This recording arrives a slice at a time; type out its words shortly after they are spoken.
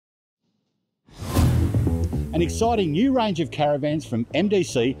An exciting new range of caravans from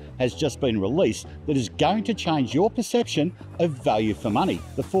MDC has just been released that is going to change your perception of value for money.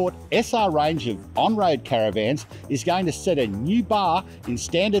 The Forte SR range of on-road caravans is going to set a new bar in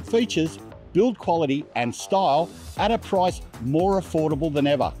standard features, build quality and style at a price more affordable than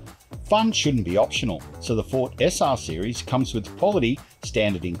ever. Fun shouldn't be optional, so the Forte SR series comes with quality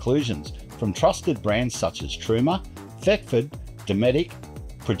standard inclusions from trusted brands such as Truma, Thetford, Dometic,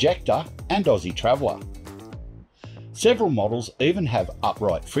 Projector and Aussie Traveller. Several models even have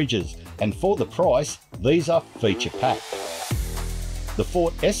upright fridges, and for the price, these are feature packed. The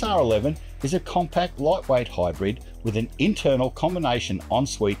Forte SR11 is a compact lightweight hybrid with an internal combination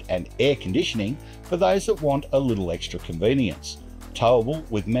ensuite and air conditioning for those that want a little extra convenience. Towable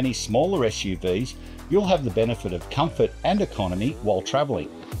with many smaller SUVs, you'll have the benefit of comfort and economy while travelling.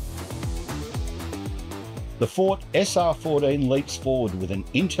 The Forte SR14 leaps forward with an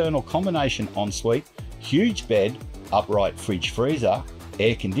internal combination ensuite, huge bed, upright fridge freezer,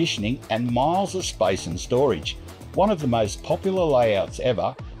 air conditioning and miles of space and storage. One of the most popular layouts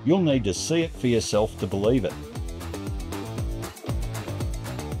ever, you'll need to see it for yourself to believe it.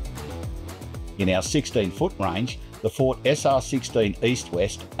 In our 16-foot range, the Forte SR16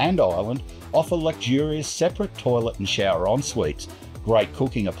 East-West and Island offer luxurious separate toilet and shower en-suites, great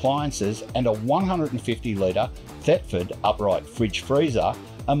cooking appliances and a 150-litre Thetford upright fridge freezer,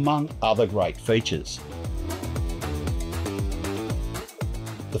 among other great features.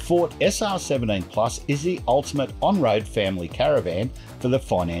 The Forte SR17 Plus is the ultimate on-road family caravan for the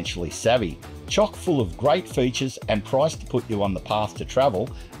financially savvy, chock full of great features and priced to put you on the path to travel,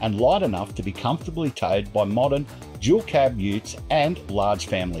 and light enough to be comfortably towed by modern dual cab utes and large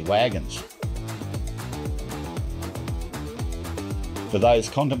family wagons. For those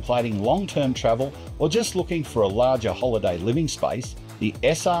contemplating long-term travel or just looking for a larger holiday living space, the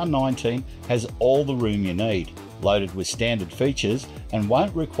SR19 has all the room you need, loaded with standard features, and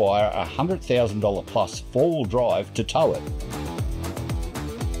won't require a $100,000 plus four-wheel drive to tow it.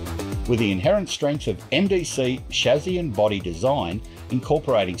 With the inherent strength of MDC chassis and body design,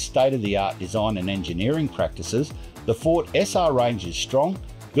 incorporating state-of-the-art design and engineering practices, the Forte SR range is strong,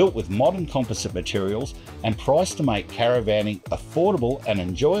 built with modern composite materials and priced to make caravanning affordable and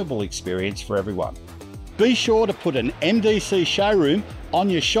enjoyable experience for everyone. Be sure to put an MDC showroom on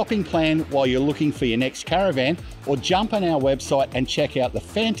your shopping plan while you're looking for your next caravan, or jump on our website and check out the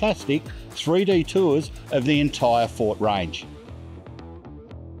fantastic 3D tours of the entire Forte range.